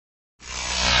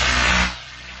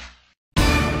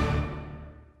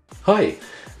Hi,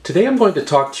 today I'm going to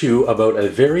talk to you about a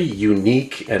very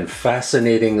unique and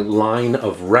fascinating line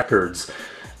of records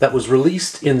that was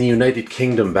released in the United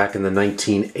Kingdom back in the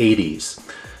 1980s.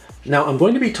 Now I'm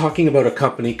going to be talking about a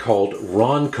company called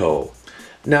Ronco.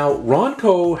 Now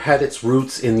Ronco had its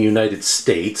roots in the United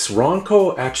States.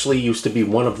 Ronco actually used to be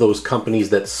one of those companies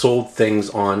that sold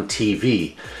things on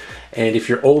TV. And if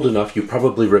you're old enough, you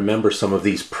probably remember some of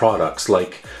these products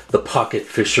like the Pocket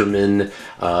Fisherman,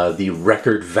 the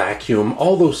record vacuum,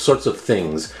 all those sorts of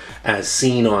things as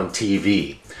seen on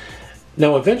TV.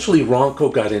 Now eventually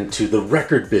Ronco got into the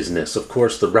record business. Of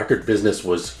course, the record business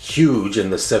was huge in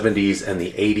the 70s and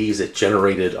the 80s. It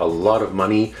generated a lot of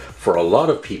money for a lot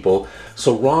of people,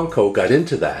 so Ronco got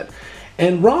into that.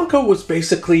 And Ronco was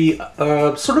basically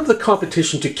sort of the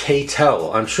competition to K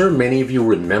Tel. I'm sure many of you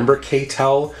remember K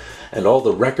Tel and all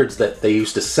the records that they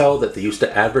used to sell, that they used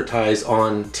to advertise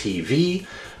on TV.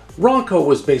 Ronco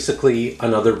was basically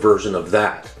another version of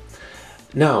that.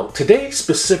 Now, today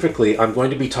specifically, I'm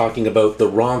going to be talking about the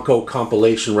Ronco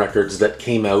compilation records that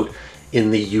came out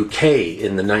in the UK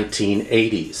in the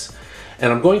 1980s.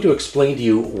 And I'm going to explain to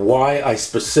you why I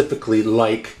specifically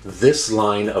like this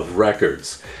line of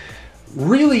records.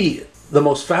 Really, the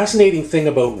most fascinating thing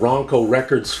about Ronco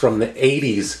records from the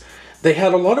 80s, they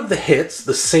had a lot of the hits,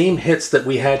 the same hits that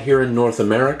we had here in North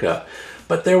America,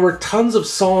 but there were tons of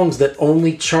songs that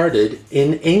only charted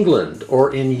in England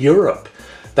or in Europe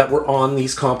that were on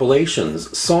these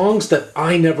compilations. Songs that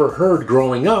I never heard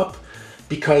growing up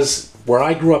because where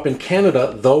I grew up in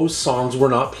Canada, those songs were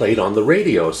not played on the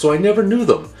radio, so I never knew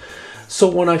them. So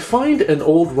when I find an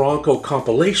old Ronco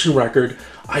compilation record,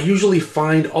 I usually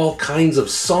find all kinds of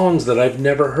songs that I've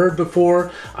never heard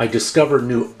before. I discover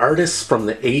new artists from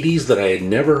the 80s that I had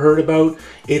never heard about.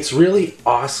 It's really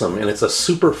awesome, and it's a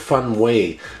super fun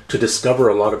way to discover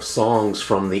a lot of songs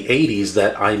from the 80s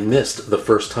that I missed the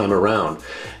first time around.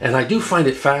 And I do find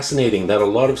it fascinating that a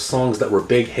lot of songs that were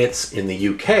big hits in the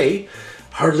UK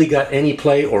hardly got any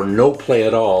play or no play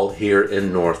at all here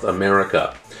in North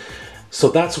America. So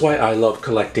that's why I love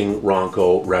collecting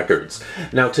Ronco records.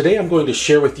 Now today I'm going to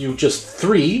share with you just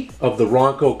 3 of the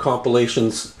Ronco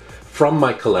compilations from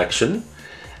my collection.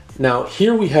 Now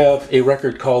here we have a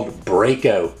record called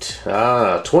Breakout.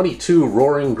 22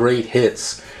 roaring great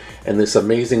hits. And this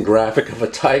amazing graphic of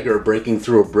a tiger breaking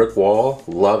through a brick wall.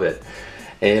 Love it.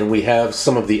 And we have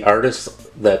some of the artists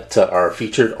that are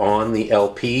featured on the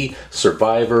LP: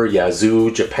 Survivor,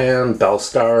 Yazoo, Japan, Bell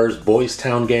Stars, Boys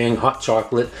Town Gang, Hot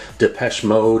Chocolate, Depeche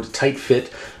Mode, Tight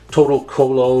Fit, Total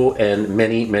Colo, and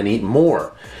many, many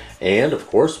more. And of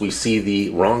course we see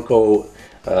the Ronco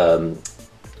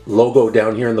logo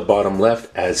down here in the bottom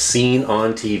left, as seen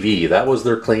on TV. That was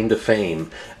their claim to fame.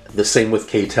 The same with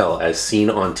K Tel, as seen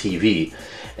on TV.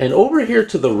 And over here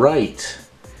to the right,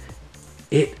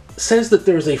 it says that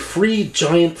there's a free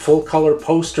giant full color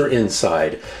poster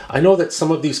inside. I know that some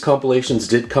of these compilations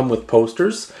did come with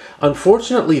posters.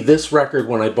 Unfortunately, this record,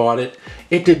 when I bought it,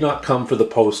 it did not come with the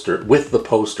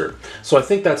poster. So I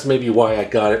think that's maybe why I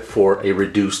got it for a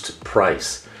reduced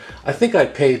price. I think I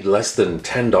paid less than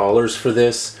 $10 for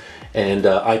this, and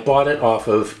I bought it off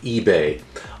of eBay.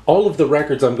 All of the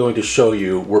records I'm going to show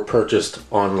you were purchased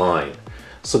online.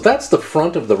 So that's the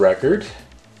front of the record,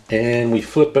 and we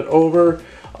flip it over.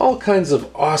 All kinds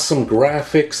of awesome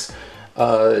graphics.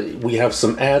 We have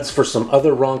some ads for some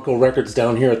other Ronco records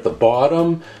down here at the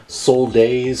bottom. Soul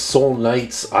Days, Soul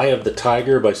Nights, Eye of the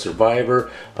Tiger by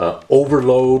Survivor,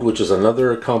 Overload, which is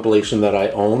another compilation that I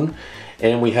own.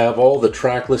 And we have all the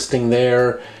track listing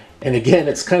there. And again,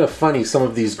 it's kind of funny, some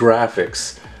of these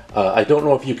graphics. I don't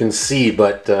know if you can see,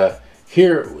 but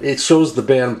here it shows the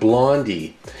band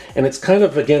Blondie. And it's kind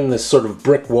of, again, this sort of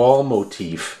brick wall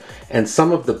motif. And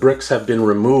some of the bricks have been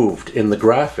removed in the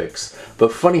graphics.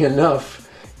 But funny enough,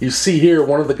 you see here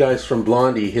one of the guys from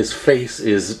Blondie, his face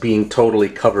is being totally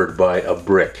covered by a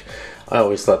brick. I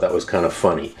always thought that was kind of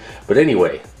funny. But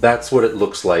anyway, that's what it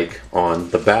looks like on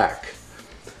the back.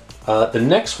 The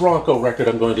next Ronco record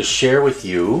I'm going to share with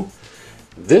you,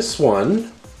 this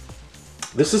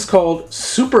is called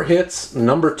Super Hits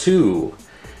Number 2.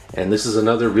 And this is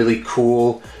another really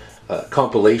cool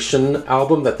compilation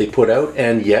album that they put out.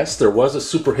 And yes, there was a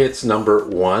Super Hits number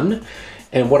 1.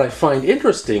 And what I find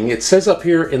interesting, it says up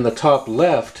here in the top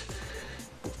left,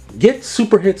 get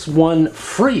Super Hits 1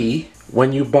 free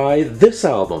when you buy this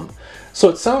album. So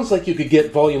it sounds like you could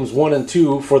get volumes 1 and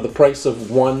 2 for the price of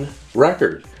one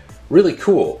record. Really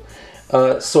cool.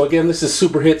 So again, this is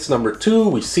Super Hits number 2.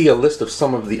 We see a list of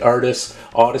some of the artists: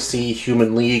 Odyssey,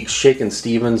 Human League, Shakin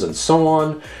Stevens, and so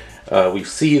on. We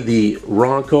see the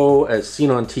Ronco as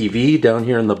seen on TV down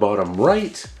here in the bottom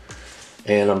right.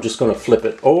 And I'm just going to flip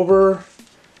it over.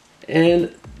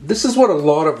 And this is what a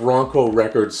lot of Ronco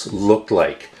records looked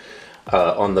like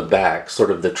on the back.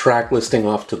 Sort of the track listing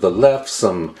off to the left,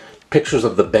 some pictures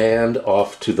of the band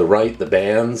off to the right, the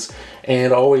bands,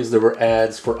 and always there were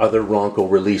ads for other Ronco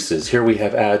releases. Here we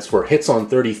have ads for Hits on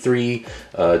 33,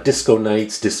 Disco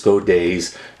Nights, Disco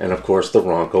Days, and of course the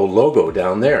Ronco logo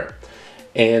down there.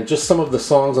 And just some of the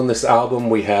songs on this album,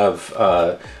 we have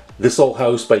This Old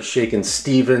House by Shakin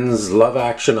Stevens, Love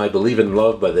Action, I Believe in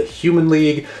Love by the Human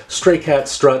League, Stray Cat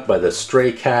Strut by the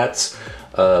Stray Cats,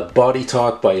 Body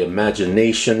Talk by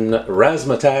Imagination,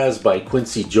 Razzmatazz by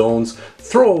Quincy Jones,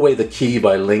 Throw Away the Key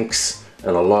by Linx,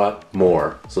 and a lot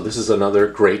more. So this is another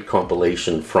great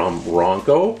compilation from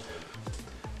Ronco.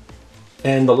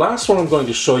 And the last one I'm going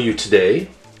to show you today,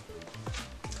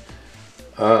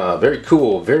 very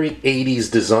cool, very 80s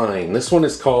design. This one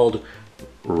is called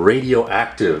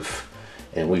Radioactive,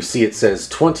 and we see it says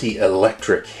 20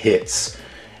 electric hits.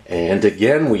 And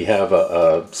again, we have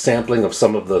a sampling of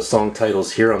some of the song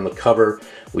titles here on the cover.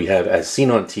 We have As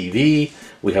Seen on TV,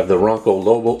 we have the Ronco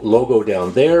logo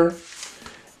down there,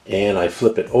 and I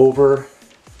flip it over,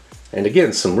 and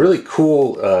again, some really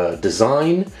cool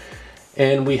design.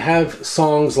 And we have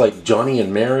songs like Johnny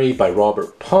and Mary by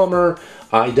Robert Palmer,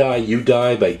 I Die, You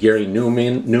Die by Gary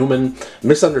Newman,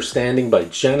 Misunderstanding by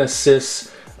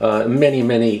Genesis, many,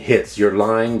 many hits. You're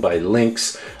Lying by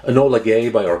Linx, Enola Gay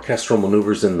by Orchestral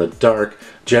Maneuvers in the Dark,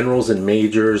 Generals and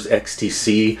Majors,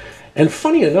 XTC, and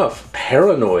funny enough,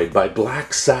 Paranoid by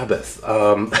Black Sabbath.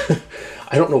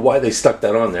 I don't know why they stuck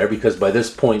that on there, because by this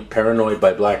point Paranoid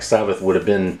by Black Sabbath would have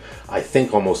been, I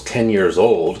think, almost 10 years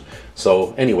old.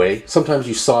 So anyway, sometimes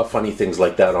you saw funny things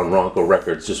like that on Ronco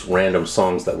records, just random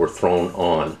songs that were thrown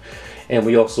on. And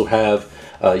we also have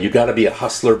You Gotta Be a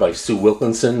Hustler by Sue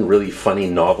Wilkinson, really funny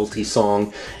novelty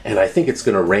song, and I Think It's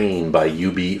Gonna Rain by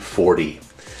UB40.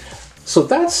 So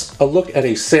that's a look at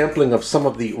a sampling of some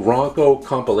of the Ronco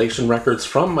compilation records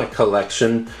from my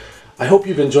collection. I hope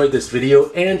you've enjoyed this video,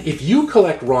 and if you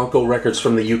collect Ronco records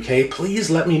from the UK,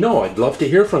 please let me know. I'd love to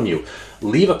hear from you.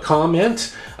 Leave a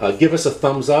comment, give us a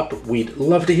thumbs up. We'd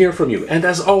love to hear from you. And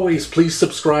as always, please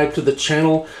subscribe to the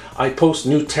channel. I post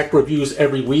new tech reviews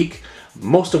every week.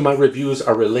 Most of my reviews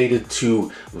are related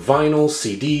to vinyl,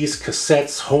 CDs,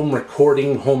 cassettes, home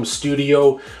recording, home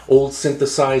studio, old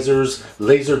synthesizers,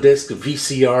 Laserdisc,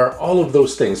 VCR, all of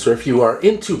those things. So if you are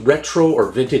into retro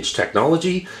or vintage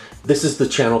technology, this is the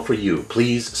channel for you.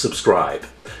 Please subscribe.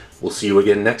 We'll see you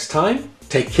again next time.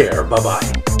 Take care.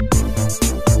 Bye-bye.